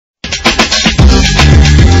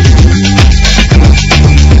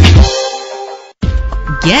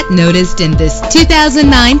get noticed in this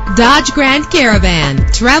 2009 Dodge Grand Caravan.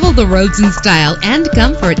 Travel the roads in style and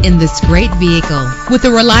comfort in this great vehicle. With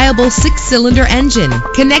a reliable 6-cylinder engine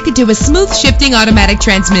connected to a smooth shifting automatic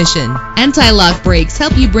transmission. Anti-lock brakes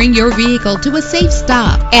help you bring your vehicle to a safe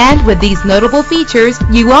stop. And with these notable features,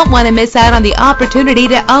 you won't want to miss out on the opportunity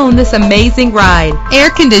to own this amazing ride. Air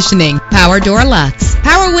conditioning, power door locks,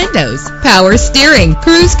 power windows, power steering,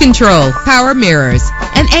 cruise control, power mirrors,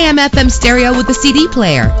 an AM/FM stereo with a CD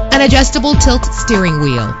player, an adjustable tilt steering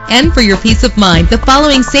wheel. And for your peace of mind, the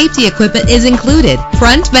following safety equipment is included: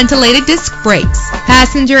 front ventilated disc brakes,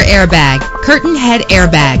 passenger airbag, curtain head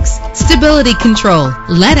airbags, stability control.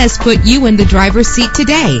 Let us put you in the driver's seat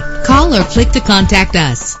today. Call or click to contact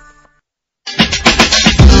us.